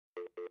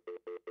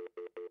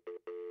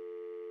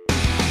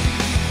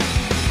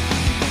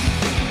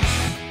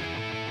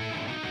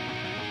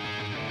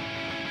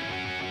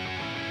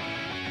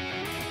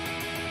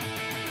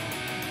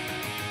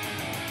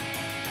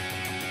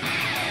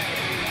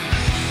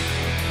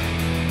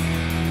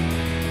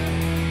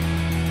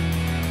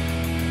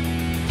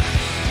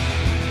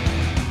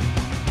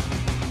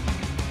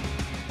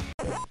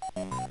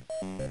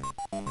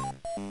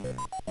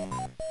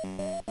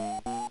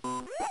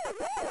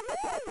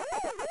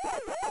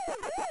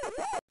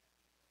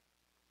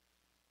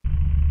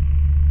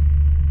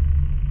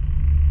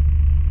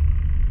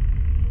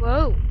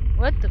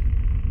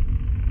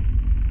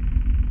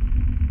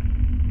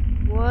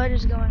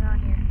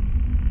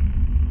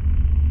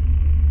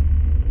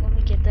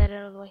that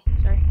out of the way.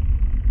 Sorry.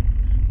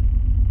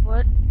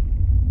 What?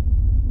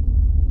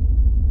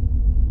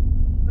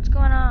 What's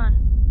going on?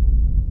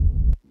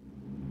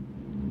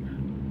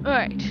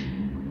 Alright.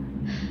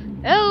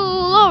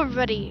 Hello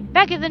everybody!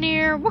 Back at the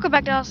near. Welcome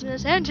back to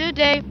Awesomeness, and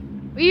today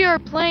we are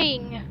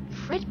playing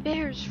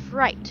Fredbear's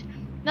Fright.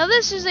 Now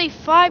this is a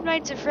Five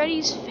Nights at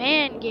Freddy's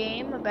fan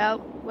game about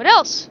what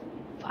else?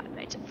 Five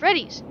Nights at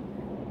Freddy's.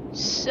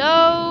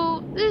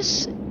 So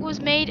this was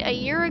made a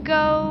year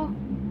ago,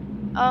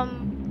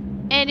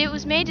 and it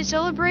was made to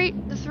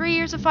celebrate the 3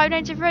 years of Five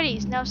Nights at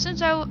Freddy's. Now since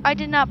I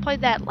did not play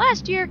that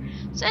last year,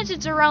 since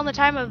it's around the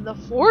time of the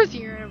 4th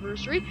year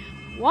anniversary,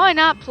 why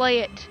not play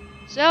it?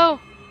 So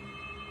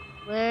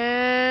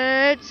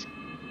let's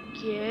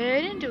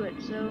get into it.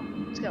 So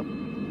let's go.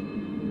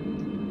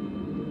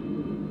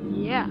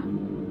 Yeah.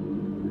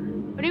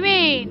 What do you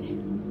mean?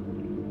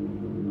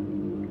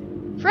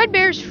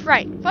 Fredbear's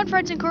Fright. Fun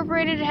Frights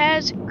Incorporated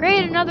has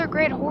created another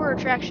great horror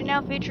attraction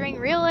now featuring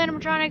real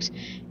animatronics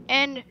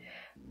and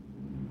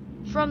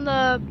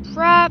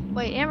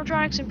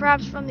animatronics and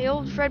props from the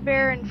old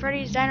Fredbear and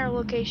Freddy's Diner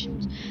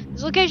locations.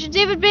 These locations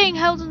even being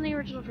held in the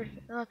original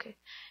Fredbear. Okay.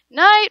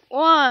 Night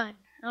 1.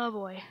 Oh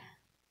boy.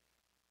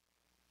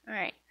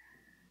 Alright.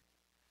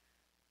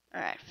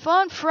 Alright.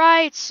 Fun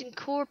Frights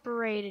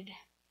Incorporated.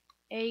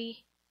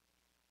 Sorry.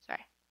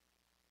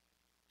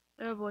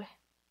 Oh boy.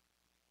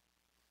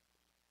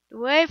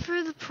 Wait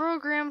for the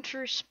program to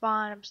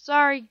respond. I'm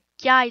sorry,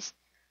 guys.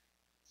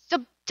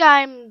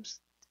 Sometimes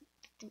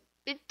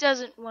it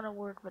doesn't want to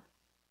work, but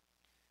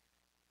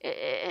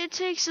it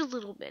takes a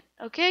little bit.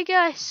 Okay,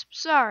 guys?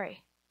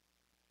 Sorry.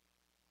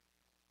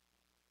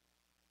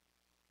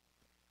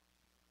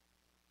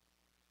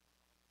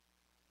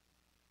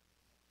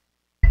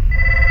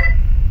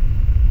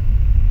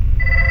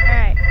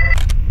 Alright.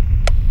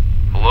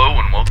 Hello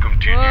and welcome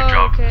to your new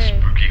job in the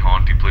spooky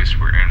haunty place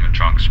where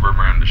animatronics swim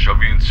around to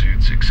shove you in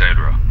suits,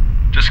 etc.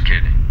 Just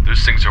kidding.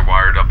 Those things are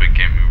wired up and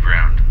can't move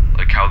around,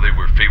 like how they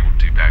were fabled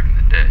to back in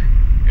the day.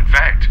 In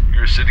fact,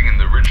 you're sitting in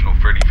the original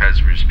Freddy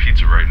Fazbear's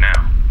Pizza right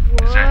now.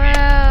 Is that neat?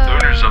 The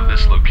owners of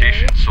this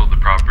location sold the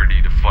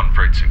property to Fun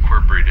Frights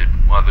Incorporated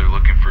while they're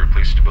looking for a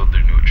place to build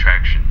their new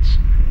attractions.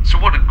 So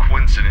what a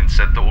coincidence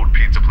that the old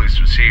pizza place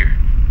was here.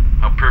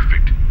 How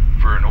perfect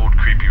for an old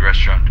creepy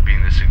restaurant to be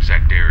in this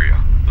exact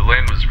area. The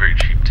land was very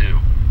cheap too.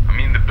 I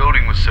mean, the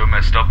building was so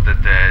messed up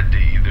that they had to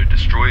either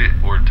destroy it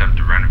or attempt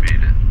to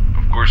renovate it.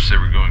 Of course, they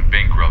were going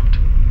bankrupt,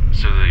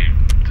 so they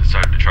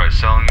decided to try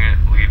selling it,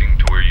 leading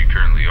to where you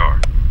currently are.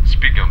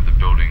 Speaking of the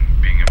building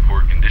being in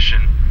poor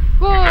condition,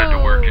 we've had to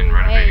work in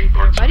renovating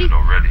parts of it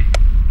already.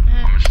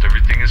 Almost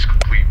everything is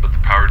complete, but the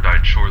power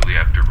died shortly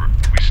after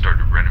we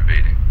started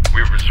renovating.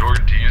 We have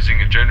resorted to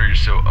using a generator,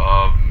 so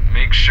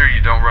make sure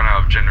you don't run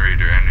out of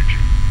generator energy.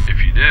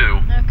 If you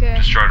do,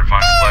 just try to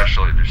find a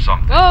flashlight or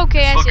something.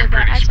 Okay, it's looking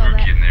pretty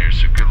spooky in there,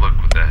 so good luck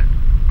with that.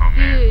 Oh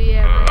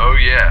man. Oh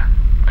yeah.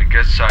 I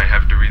guess I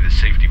have to read the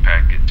safety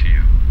packet to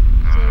you.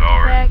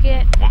 Alright.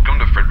 Welcome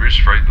to Fredbear's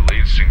Fright, the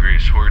latest and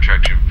greatest horror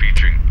attraction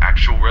featuring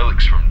actual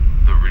relics from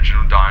the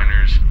original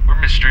diners, where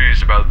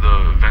mysteries about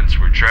the events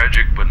were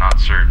tragic but not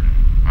certain.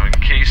 In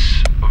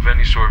case of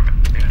any sort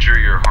of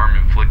injury or harm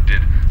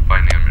inflicted by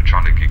an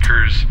animatronic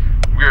occurs,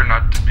 we are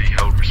not to be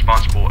held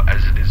responsible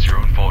as it is your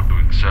own fault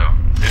doing so.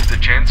 If the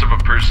chance of a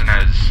person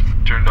has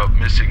turned up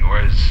missing or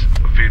as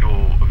a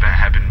fatal event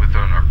happened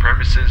within our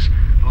premises,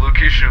 the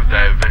location of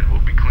that event will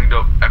be cleaned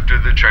up after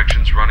the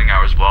attraction's running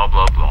hours, blah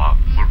blah blah.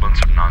 What a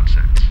bunch of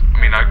nonsense. I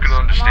mean, I could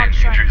understand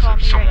injuries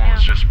if someone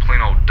was just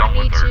plain old dumb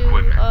with our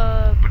equipment,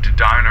 but to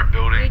die in our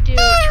building,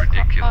 that's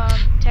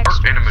ridiculous. Our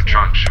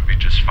animatronics should be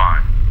just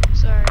fine.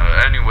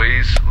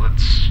 Anyways,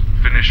 let's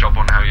finish up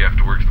on how you have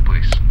to work the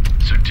place.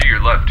 So to your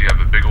left, you have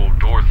a big old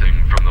door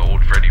thing from the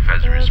old Freddy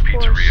Fazbear's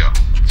Pizzeria.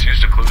 It's used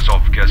to close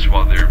off guests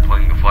while they're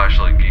playing the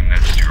flashlight game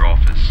next to your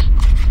office.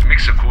 It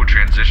makes a cool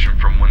transition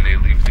from when they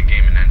leave the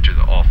game and enter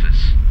the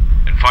office.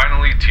 And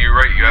finally, to your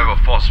right, you have a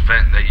false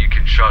vent that you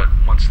can shut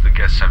once the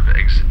guests have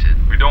exited.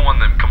 We don't want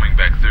them coming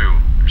back through,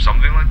 or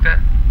something like that?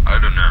 I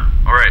don't know.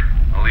 Alright,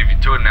 I'll leave you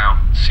to it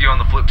now. See you on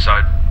the flip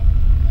side.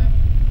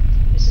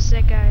 This is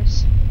it,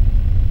 guys.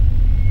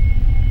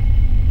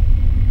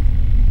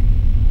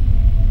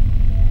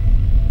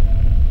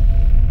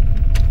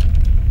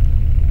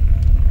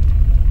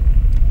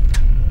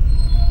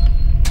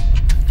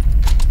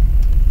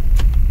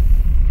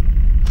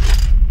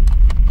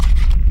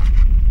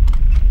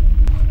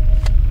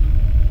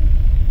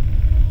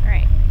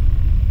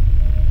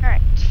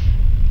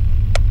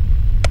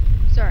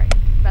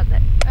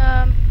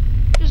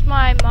 Just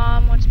my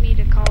mom wants me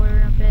to call her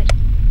in a bit.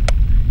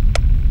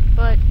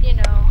 But, you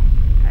know,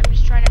 I'm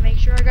just trying to make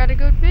sure I got a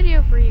good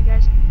video for you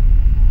guys.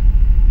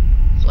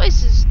 So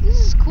this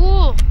is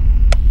cool.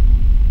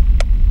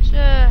 It's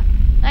a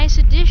nice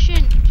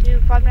addition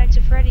to Five Nights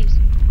at Freddy's.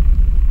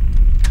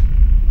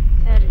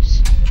 That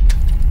is.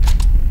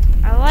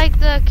 I like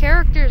the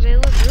characters, they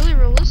look really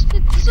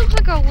realistic. This looks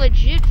like a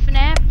legit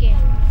FNAF game.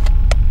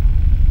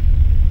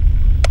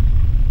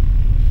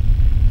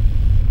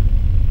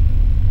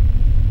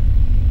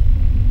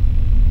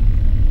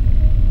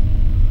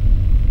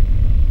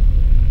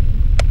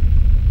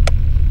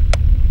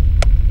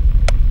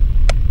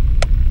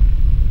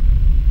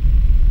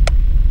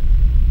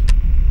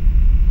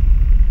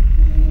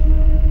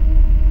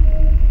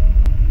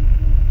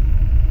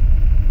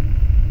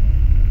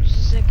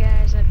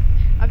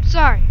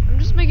 Sorry, I'm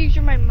just making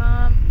sure my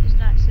mom is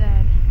not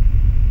sad.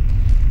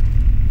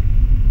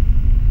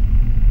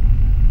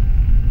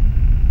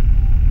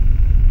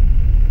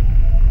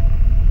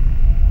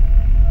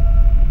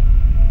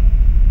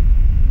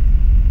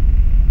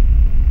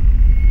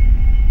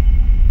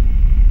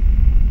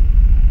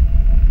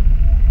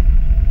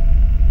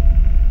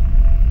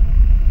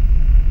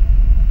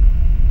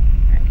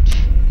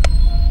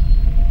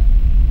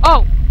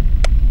 Oh!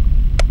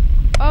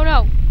 Oh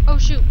no! Oh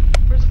shoot!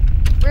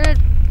 Where did...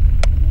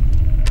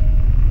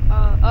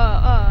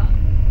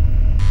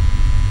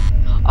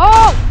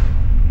 Oh!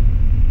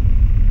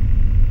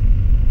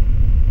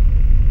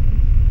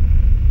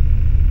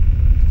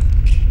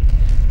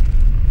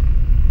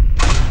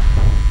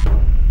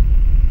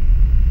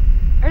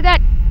 Or that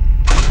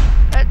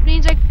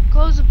means I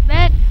close the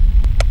vent.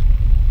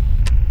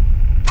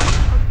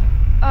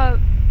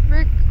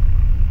 Rick.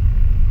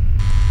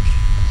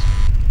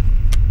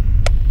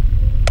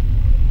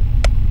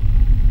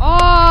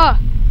 Oh!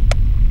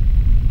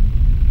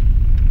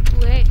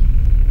 Wait.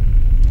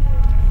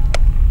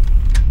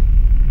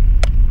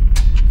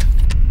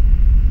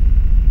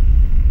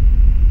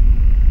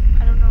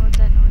 I don't know what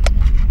that noise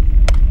is.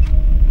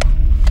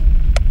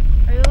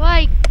 Are you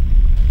like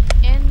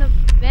in the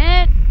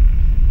vent?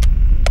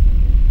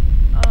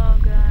 Oh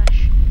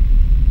gosh.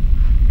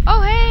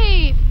 Oh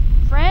hey,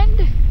 friend.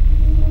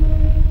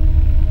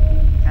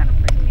 Kind of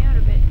freaking me out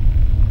a bit.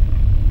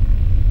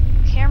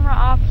 Camera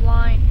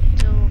offline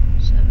until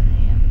 7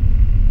 a.m.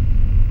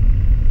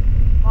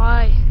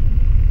 Why?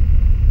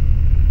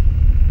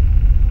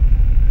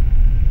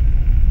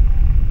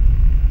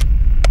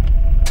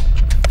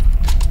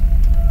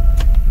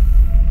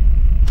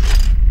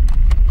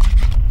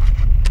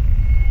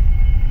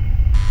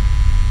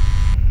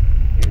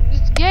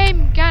 This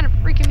game kind of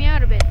freaking me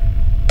out a bit.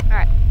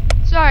 Alright.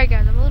 Sorry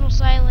guys, I'm a little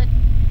silent.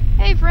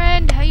 Hey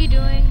friend, how you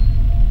doing?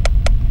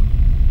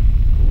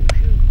 Oh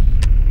shoot.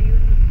 Are you in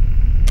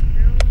the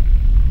room?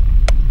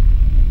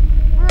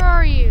 Where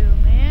are you,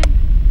 man?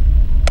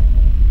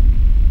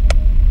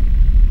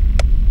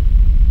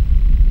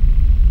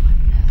 What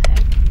the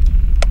heck?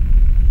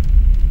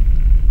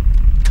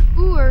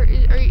 Ooh,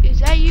 is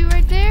that you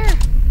right there?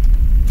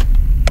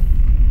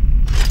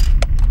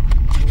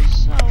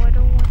 So, I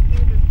don't want you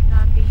to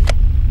not be here.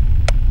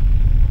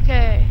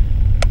 Okay.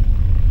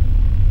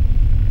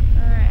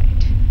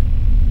 Alright.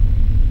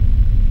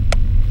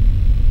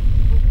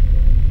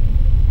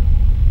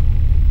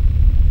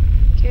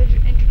 Carriage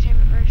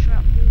entertainment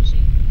restaurant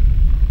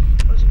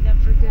closing them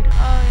for good.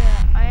 Oh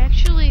yeah, I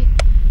actually,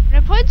 when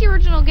I played the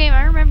original game,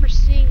 I remember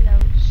seeing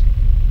those.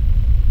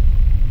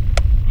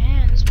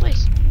 Man, this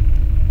place,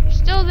 you're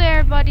still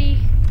there, buddy.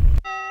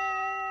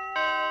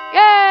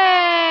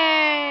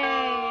 Yay!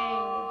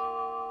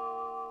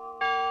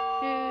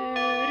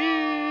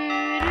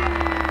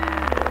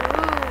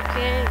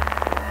 Okay.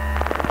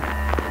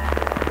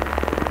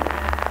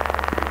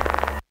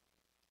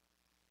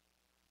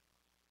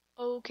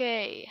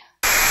 Okay.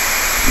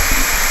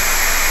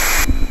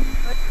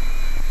 What?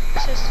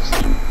 It says to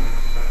sing.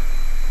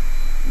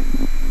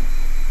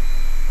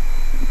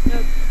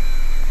 Nope.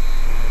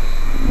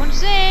 I want to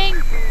sing!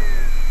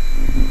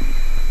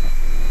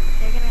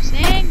 Okay, can I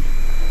sing?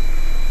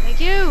 Thank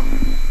you!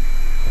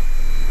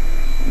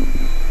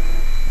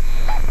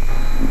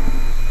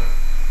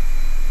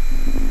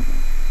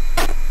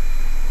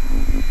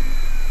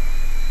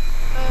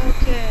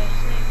 Okay,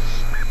 thanks.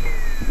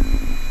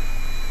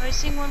 Can I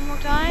sing one more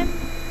time?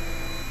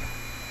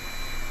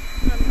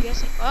 I'm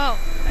guessing. Oh,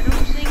 I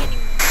don't sing anymore.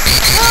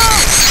 Whoa!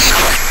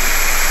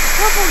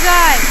 Purple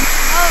guy!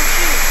 Oh,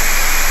 shoot.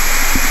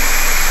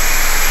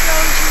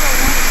 Shows you a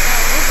one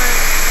over.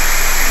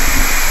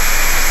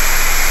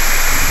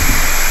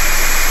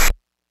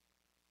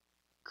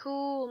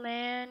 Cool,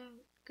 man.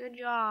 Good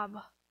job.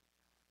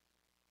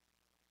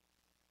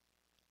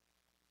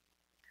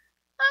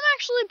 I'm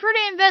actually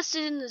pretty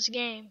invested in this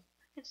game.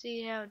 Let's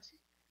see how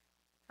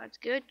it's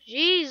good.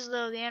 Jeez,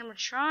 though, the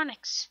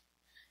animatronics.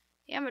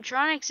 The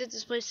animatronics at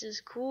this place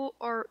is cool,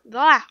 are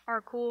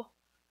cool.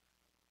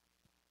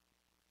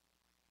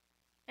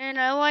 And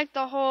I like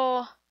the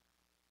whole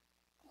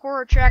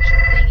horror attraction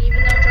thing,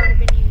 even though it's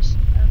already been used.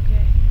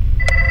 Okay.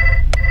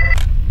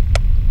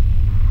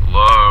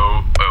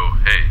 Hello? Oh,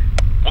 hey.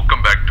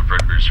 Welcome back to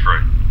Fredbear's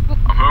Fright.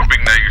 I'm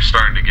hoping that you're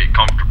starting to get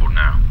comfortable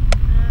now.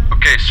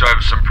 Okay, so I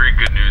have some pretty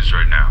good news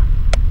right now.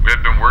 We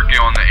have been working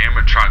on the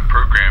animatronic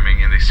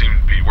programming, and they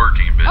seem to be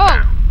working a bit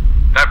now.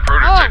 That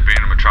prototype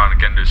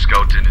animatronic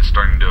endoskeleton is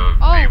starting to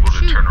be able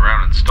to turn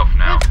around and stuff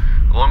now,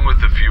 along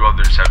with a few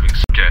others having...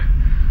 Okay,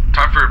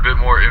 time for a bit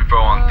more info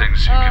on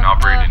things you can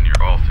operate in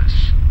your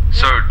office.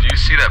 So, do you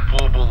see that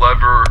pullable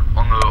lever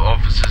on the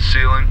office's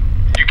ceiling?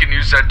 You can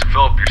use that to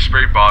fill up your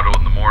spray bottle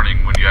in the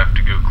morning when you have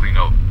to go clean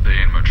up the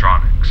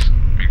animatronics.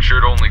 Make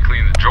sure to only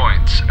clean the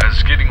joints,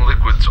 as getting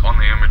liquids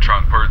on the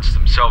animatronic parts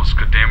themselves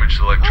could damage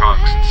the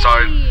electronics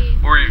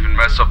inside, or even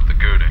mess up the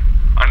coating.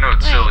 I know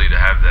it's silly to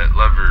have that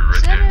lever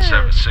right there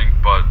instead of a sink,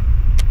 but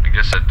I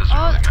guess that doesn't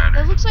really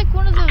matter. It looks like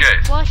one of those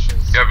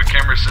plushes. You have a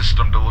camera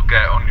system to look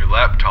at on your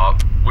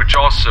laptop, which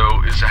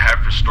also is a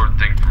half-restored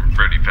thing from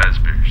Freddy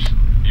Fazbear's.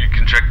 You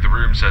can check the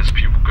rooms as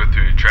people go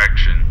through the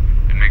attraction,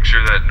 and make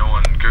sure that no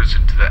one goes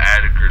into the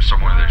attic or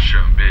somewhere they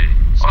shouldn't be.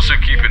 Also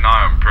keep an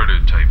eye on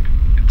Prototype.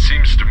 It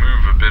seems to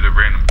move a bit at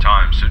random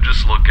times, so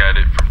just look at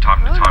it from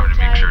time to time to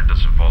make sure it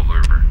doesn't fall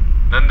over.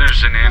 Then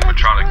there's an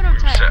animatronic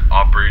moveset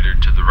operator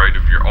to the right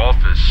of your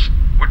office,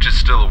 which is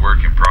still a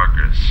work in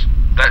progress.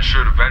 That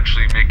should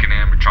eventually make an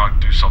animatronic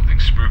do something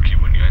spooky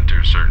when you enter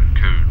a certain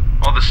code.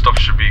 All this stuff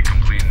should be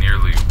complete in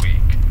nearly a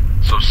week.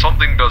 So if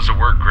something doesn't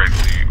work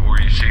correctly, or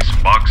you see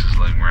some boxes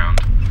laying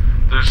around,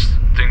 those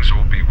things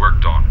will be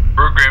worked on.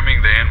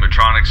 Programming the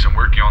animatronics and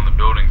working on the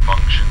building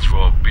functions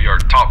will be our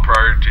top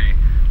priority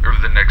over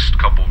the next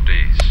couple of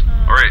days.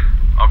 Alright,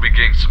 I'll be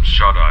getting some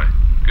shut-eye.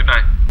 Good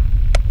night.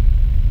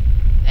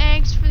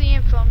 Thanks for the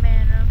info,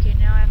 man. Okay,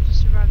 now I have to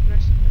survive the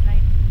rest of the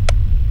night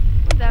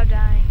without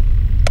dying.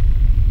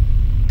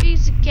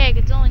 Piece of cake,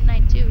 it's only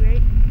night 2,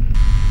 right?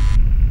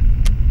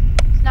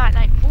 It's not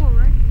night 4,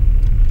 right?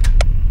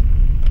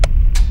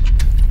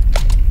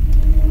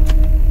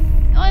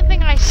 The only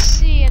thing I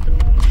see at the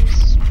moment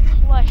is this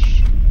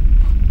plush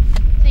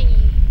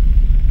thingy.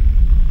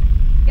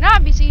 You can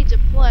obviously it's a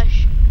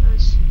plush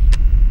because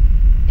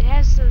it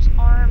has those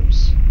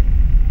arms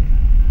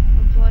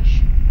of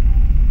plush.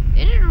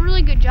 They did a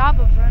really good job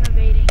of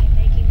renovating and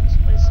making this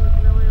place look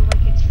really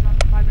like it's from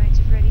Five Nights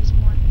at Freddy's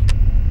 1.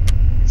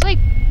 It's like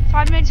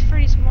Five Nights at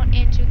Freddy's 1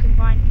 and 2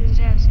 combined because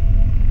it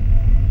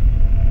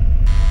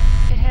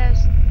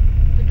has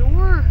the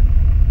door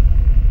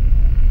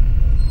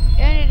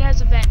and it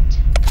has a vent.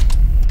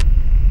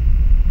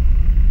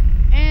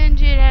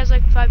 And it has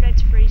like Five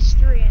Nights at Freddy's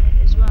 3 in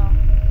it as well.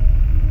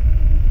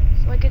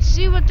 So I could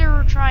see what they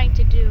were trying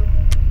to do.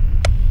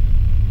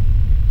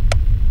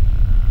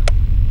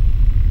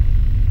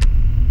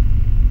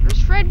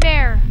 Where's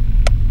Fredbear?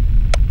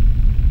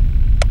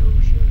 Oh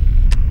shoot.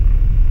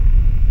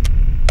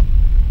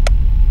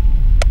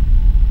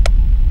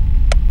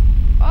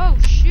 Oh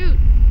shoot.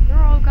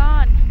 They're all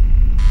gone.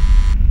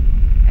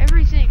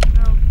 Everything.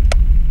 Oh.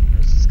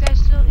 Is this guy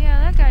still? Yeah,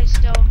 that guy's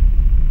still.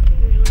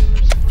 Usually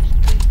we're supposed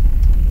to be.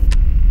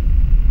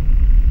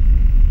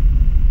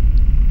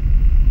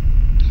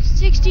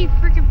 60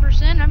 freaking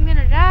 %. I'm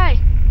gonna die.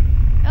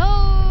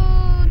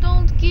 Oh,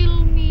 don't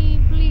kill me.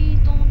 Please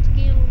don't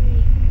kill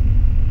me.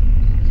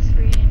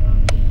 3 AM,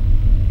 okay.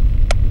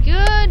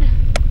 Good.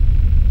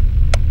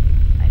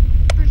 I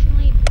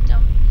personally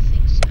don't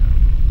think so.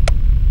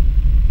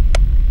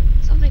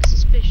 Something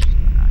suspicious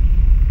going on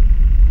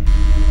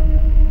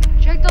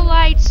here. Check the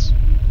lights.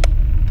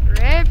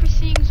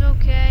 Everything's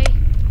okay.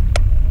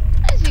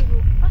 I think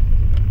we'll be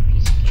a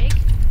piece of cake.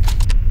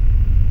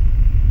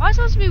 Am I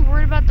supposed to be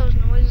worried about those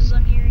noises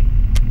I'm hearing?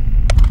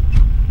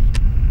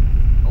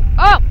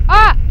 Oh!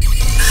 Ah!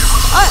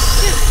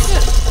 Shoot!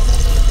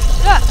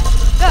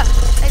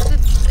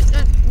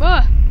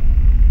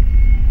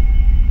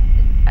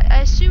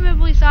 I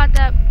assumably thought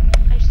that.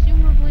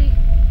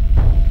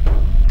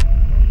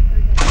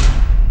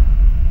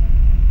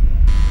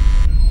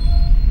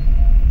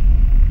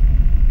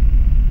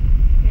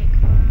 Okay,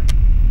 come on.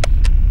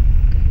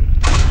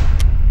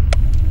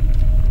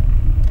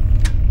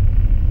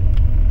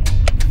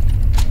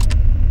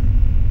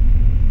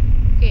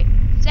 Okay,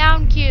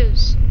 sound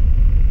cues.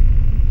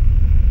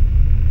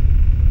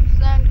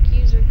 Sound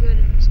cues are good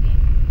in this game.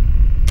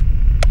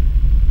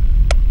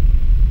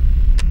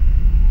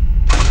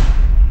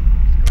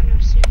 Just going to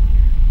assume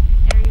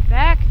you're. Are you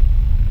back?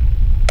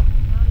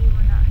 No, you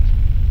are not.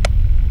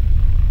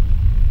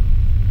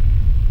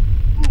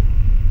 Ooh.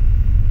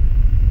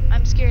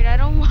 I'm scared. I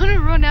don't want to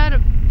run out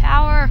of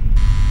power.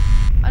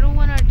 I don't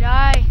want to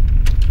die.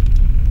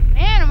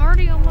 Man, I'm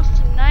already almost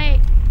to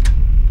night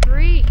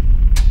 3.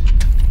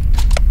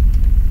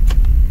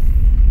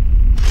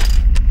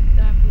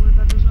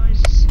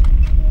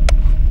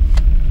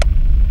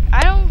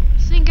 I don't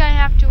think I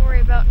have to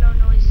worry about no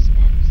noises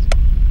next.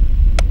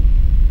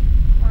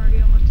 I'm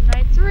already almost to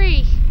night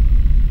 3.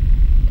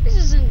 This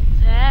isn't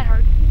that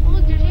hard. Oh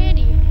look, there's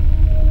Andy.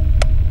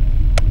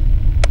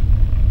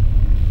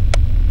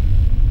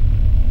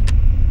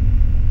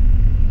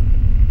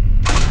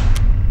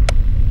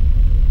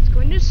 It's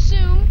going to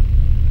assume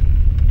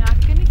not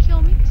gonna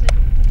kill me because I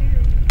don't think I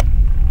heard it.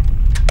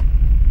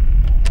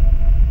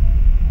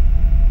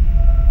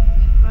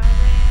 5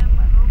 AM,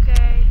 I'm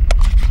okay.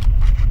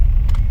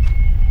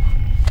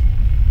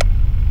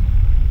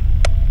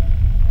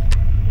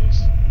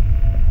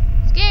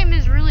 This game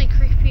is really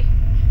creepy.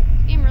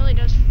 This game really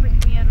does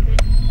freak me out a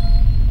bit.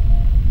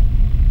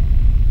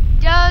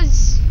 It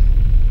does.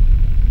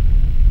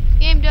 This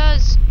game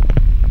does.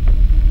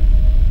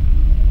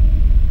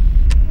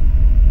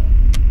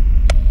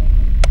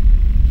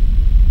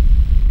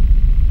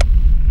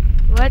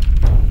 What?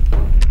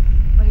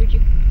 I heard you.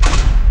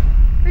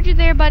 Heard you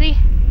there, buddy.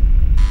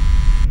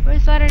 I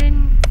thought I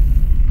didn't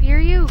hear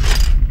you.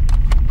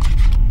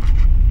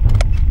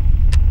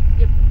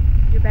 Yep,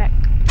 you're back.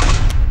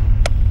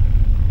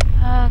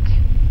 Okay.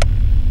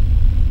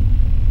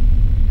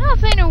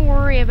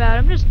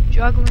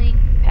 juggling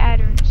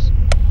patterns.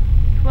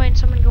 When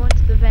someone going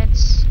through the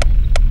vents.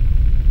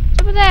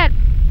 Some of that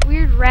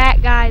weird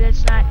rat guy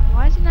that's not.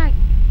 Why is he not?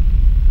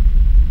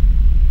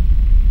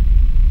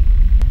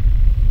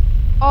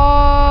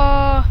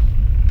 Oh.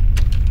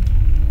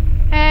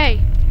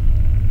 Hey.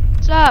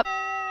 What's up?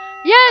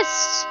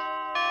 Yes!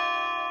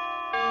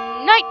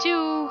 Night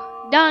 2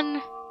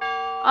 done.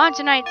 On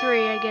to night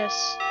 3, I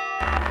guess.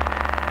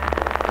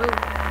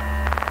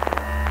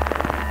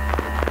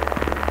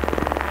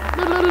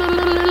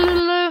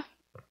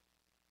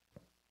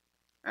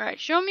 Alright,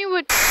 show me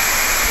what.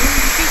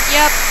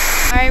 Yep,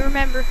 I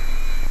remember.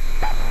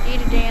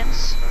 Need a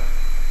dance.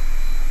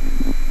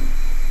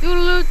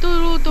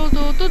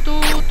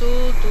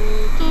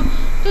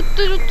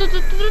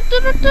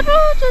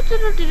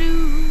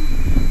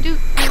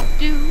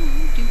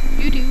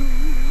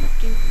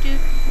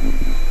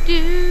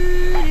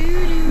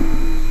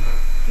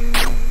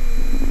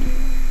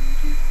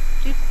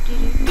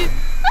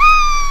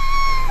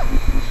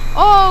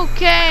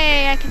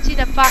 Okay, I can see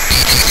the fox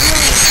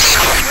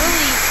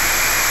really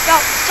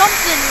felt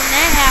something when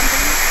that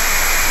happened.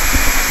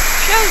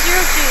 Show 02.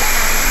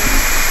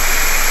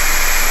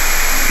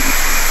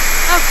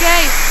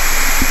 Okay.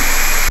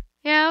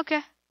 Yeah,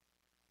 okay.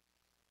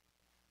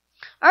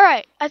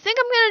 Alright, I think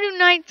I'm gonna do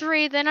night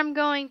 3, then I'm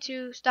going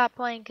to stop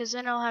playing, because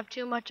then I'll have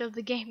too much of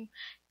the game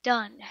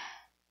done.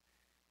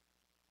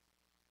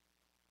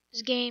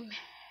 This game's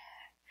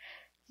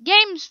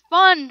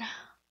fun.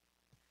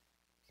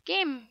 This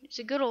game is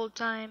a good old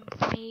time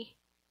for me.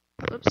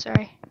 Oops,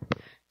 sorry.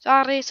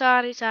 Sorry,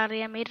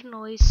 I made a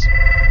noise.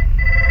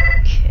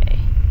 Okay.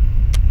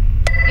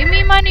 Give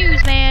me my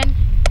news, man.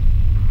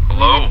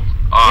 Hello?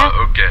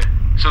 Okay.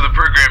 So the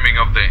programming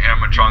of the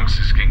animatronics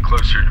is getting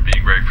closer to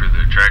being ready for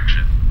the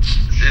attraction.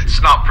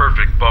 It's not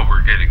perfect, but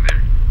we're getting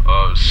there.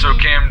 So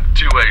Cam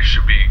 2A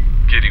should be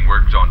getting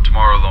worked on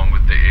tomorrow along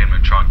with the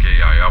animatronic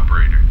AI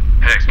operator.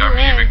 Heck, I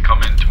may even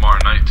come in tomorrow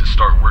night to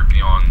start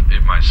working on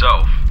it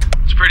myself.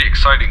 It's pretty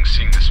exciting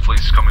seeing this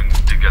place coming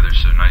together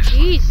so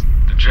nicely. Jeez.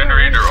 The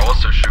generator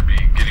also should be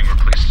getting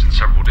replaced in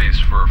several days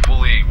for a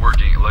fully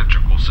working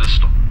electrical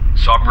system.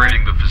 So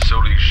operating the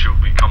facility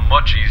should become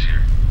much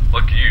easier.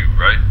 Lucky you,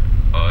 right?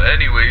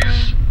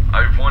 Anyways,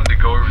 I've wanted to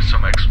go over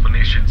some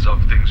explanations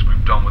of things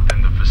we've done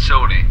within the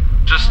facility,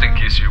 just in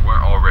case you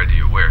weren't already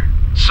aware.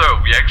 So,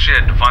 we actually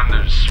had to find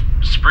those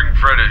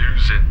spring-fed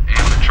who's at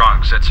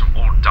animatronics at some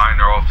old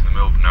diner off in the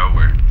middle of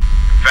nowhere.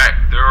 In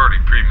fact, they're already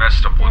pretty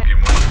messed up looking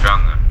when we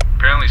found them.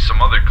 Apparently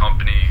some other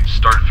company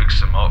started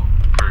fixing them up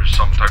for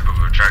some type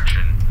of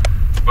attraction,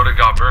 but it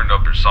got burned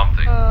up or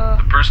something.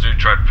 The person who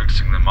tried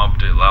fixing them up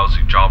did a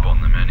lousy job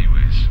on them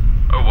anyways.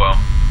 Oh well,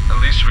 at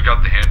least we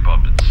got the hand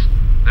puppets.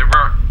 They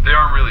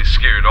aren't really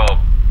scary at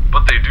all,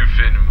 but they do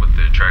fit in with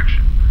the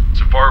attraction.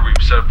 So far we've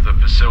set up the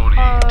facility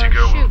to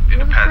go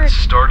in a path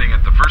starting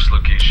at the first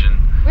location,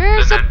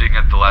 then ending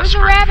at the last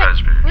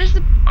Fredbear.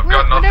 I've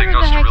got nothing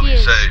else to really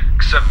say,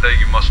 except that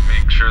you must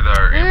make sure that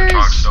our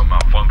animatronics don't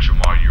malfunction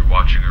while you're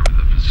watching over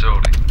the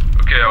facility.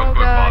 Okay, I'll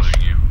quit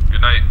bothering you.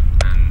 Good night,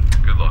 and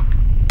good luck.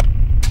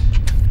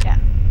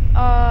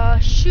 Yeah.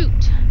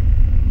 Shoot.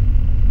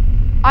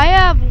 I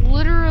have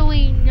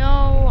literally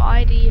no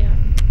idea.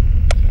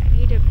 Okay, I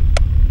need to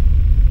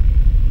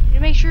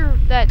make sure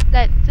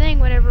that thing,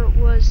 whatever it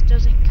was,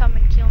 doesn't come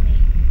and kill me.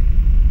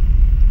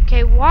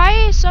 Okay,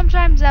 why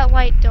sometimes that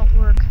light don't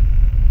work?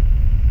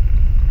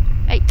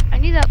 Hey, I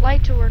need that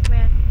light to work,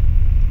 man.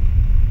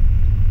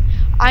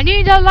 I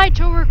need that light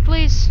to work,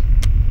 please.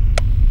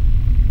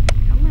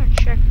 I'm gonna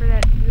check for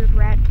that weird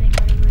rat thing,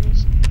 whatever it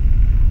is.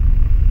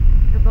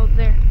 They're both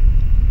there.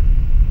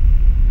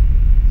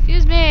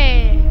 Excuse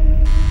me.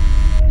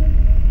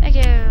 Thank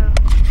you.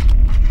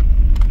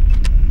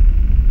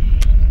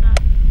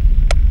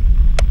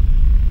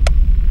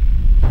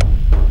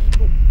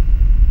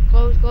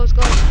 Close. I'm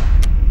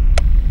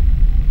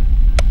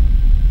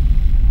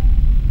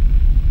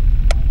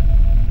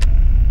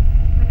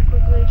gonna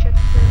quickly check the.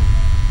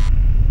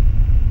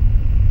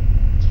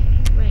 Okay,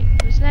 wait,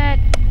 was that?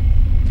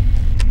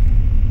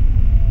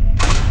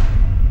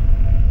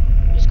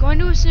 Just going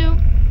to assume.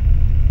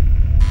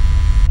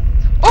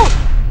 Oh!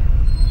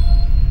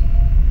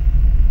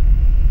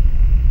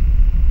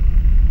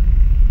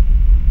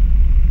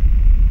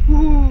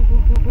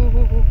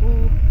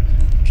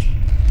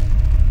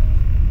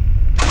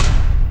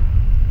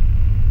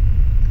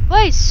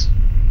 Place.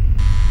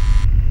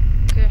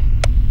 Okay.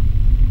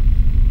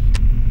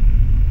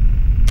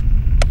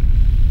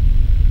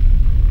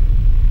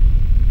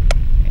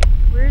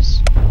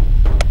 Where's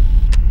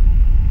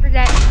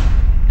that?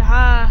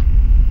 Aha.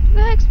 Who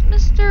the heck's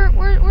Mr.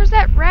 Where's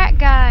that rat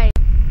guy?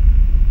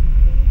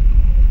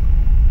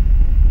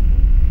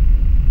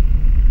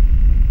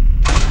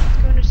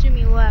 I'm going to assume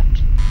he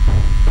left.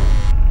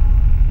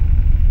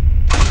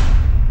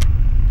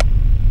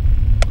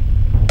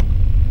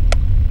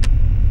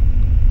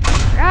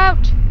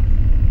 Out.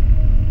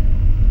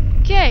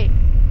 Okay.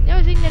 The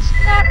only thing that's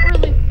not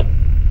really 8,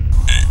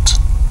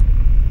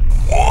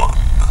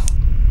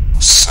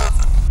 1, 7,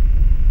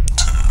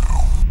 2,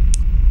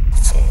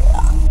 4.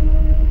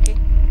 Okay.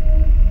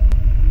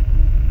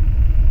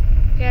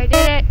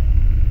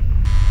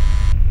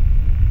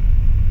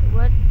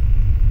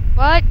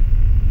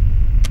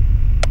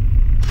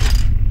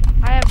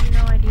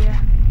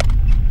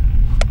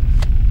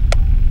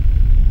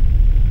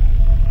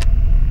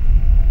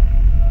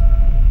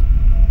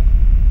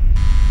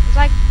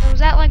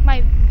 like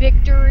my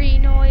victory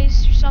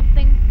noise or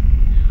something.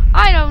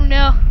 I don't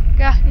know,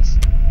 guys.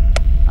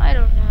 I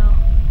don't know.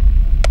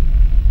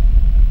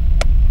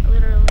 I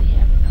literally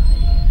have no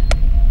idea.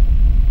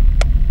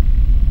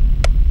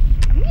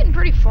 I'm getting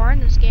pretty far in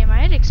this game.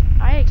 I expected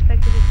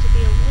it to be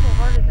a little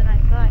harder than I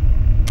thought.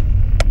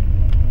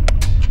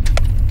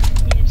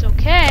 I mean, it's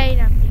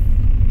okay.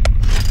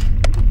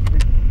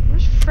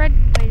 Where's Fred?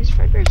 Wait, is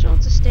Fredbear still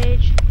at the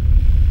stage?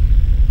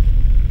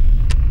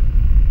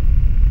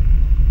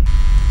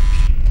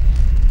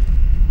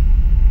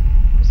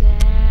 Was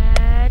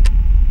that?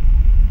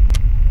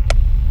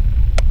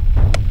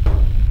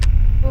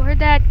 Who heard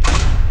that?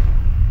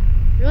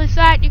 You really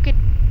thought you could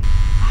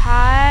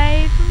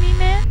hide from me,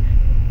 man?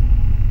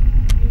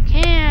 You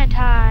can't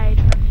hide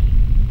from me.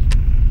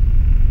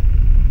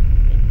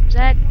 Was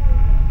that?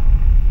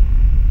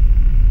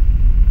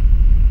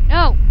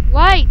 No,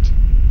 light!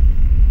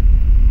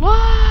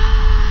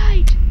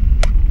 Light!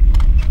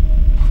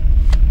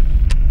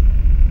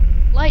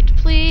 Light,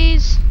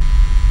 please.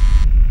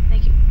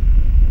 Thank you.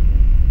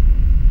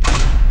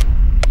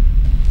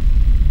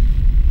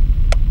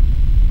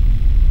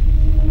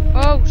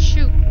 Oh,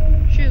 shoot.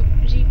 Shoot.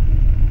 Is he...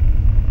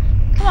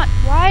 Come on,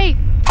 why?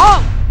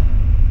 Oh!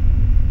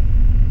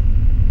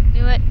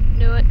 Knew it,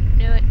 knew it,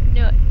 knew it,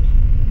 knew it.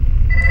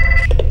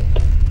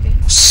 Okay.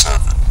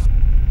 7,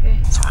 Okay.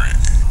 3,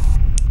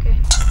 Okay.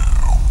 2,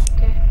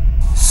 Okay.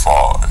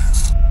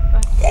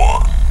 5,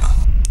 1.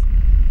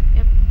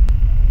 Yep.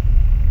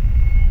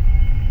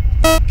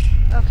 Okay.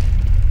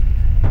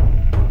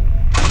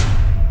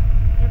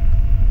 Yep.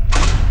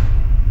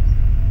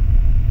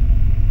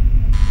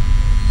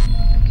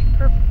 Okay,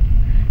 perfect.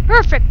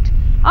 Perfect!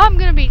 I'm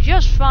gonna be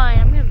just fine.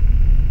 I'm gonna...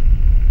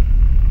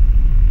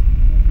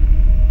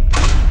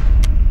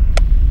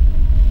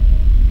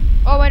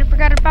 Oh, wait, I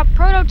forgot about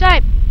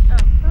prototype! Oh,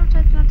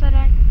 prototype's not that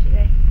active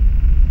today.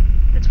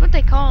 That's what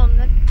they call him.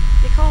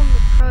 They call him the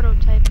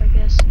prototype, I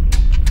guess.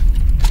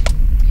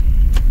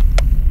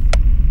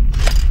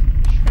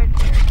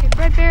 Fredbear. Okay,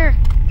 Fredbear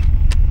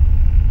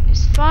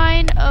is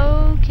fine.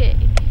 Okay.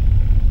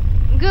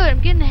 I'm good. I'm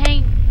getting the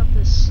hang of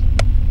this.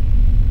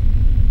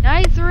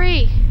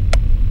 93.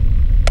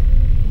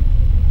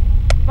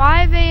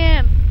 5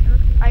 a.m.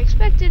 I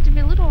expected it to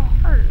be a little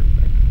harder,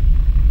 but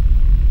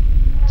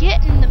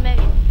get in the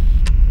menu.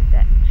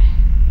 That.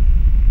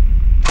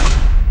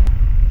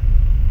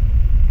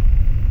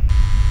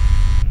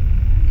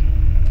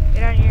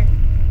 Get out of here.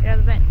 Get out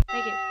of the vent.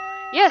 Thank you.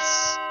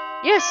 Yes!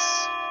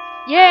 Yes!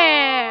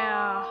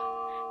 Yeah!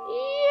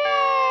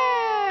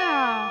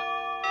 Yeah!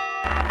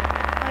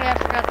 Oh yeah, I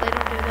forgot they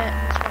don't do that in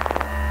this one.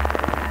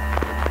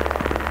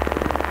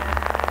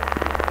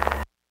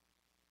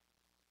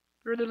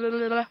 Oh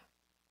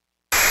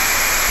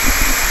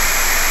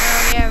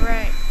yeah,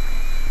 right.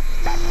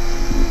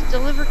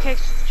 Deliver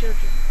cakes to the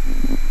children.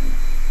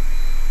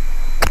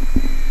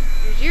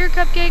 Here's your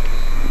cupcake.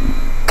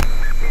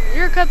 Here's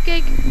your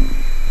cupcake.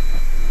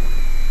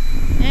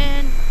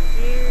 And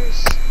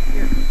here's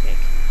your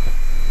cupcake.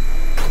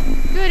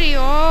 Goody.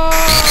 Oh, okay.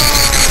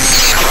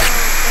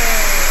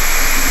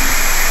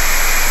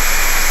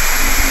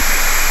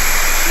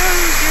 Show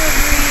 03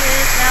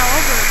 is now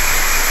over.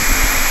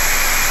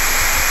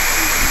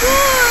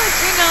 Good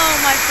to know,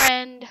 my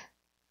friend.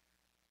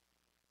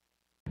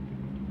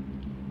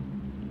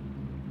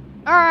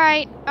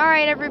 Alright,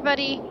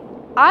 everybody.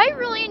 I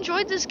really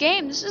enjoyed this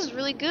game. This is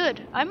really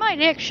good. I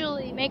might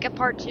actually make a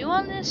part 2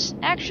 on this,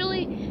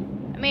 actually.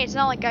 I mean, it's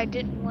not like I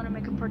didn't want to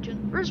make a part 2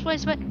 in the first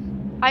place, but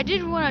I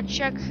did want to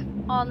check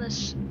on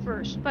this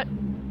first. But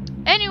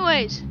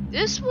anyways,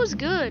 this was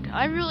good.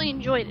 I really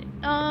enjoyed it.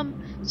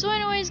 So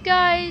anyways,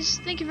 guys,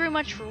 thank you very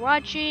much for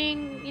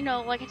watching. You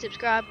know, like and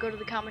subscribe, go to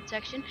the comment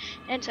section,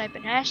 and type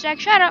in hashtag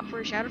shoutout for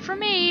a shoutout from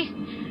me.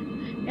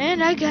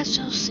 And I guess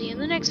I'll see you in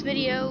the next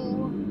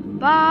video.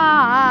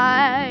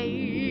 Bye.